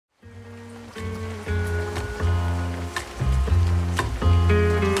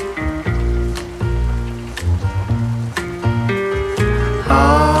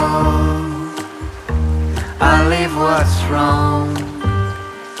wrong,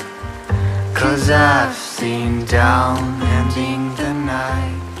 'cause I've seen down ending the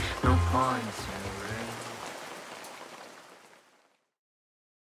night. No point to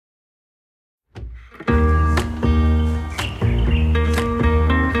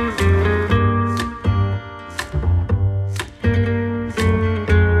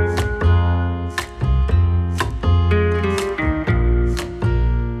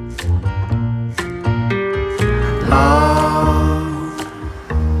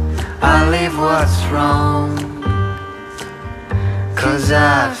what's wrong, 'cause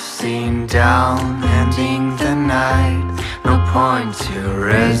I've seen down ending the night. No point to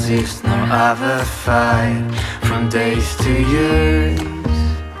resist nor ever fight. From days to years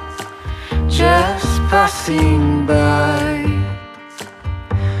just passing by,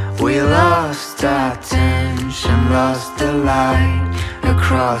 we lost our attention, lost the light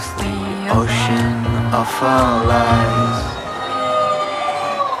across the ocean of our lives.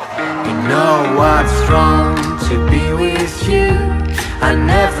 You know what's wrong to be with you. I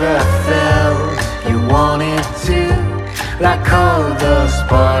never felt you wanted to, like all those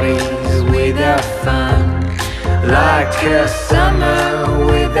parties without fun, like a summer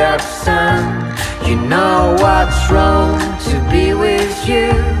without sun. You know what's wrong to be with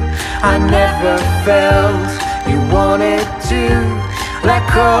you. I never felt you wanted to, like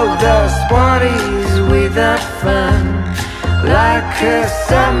all those parties without fun, like a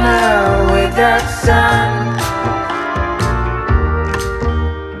summer without sun.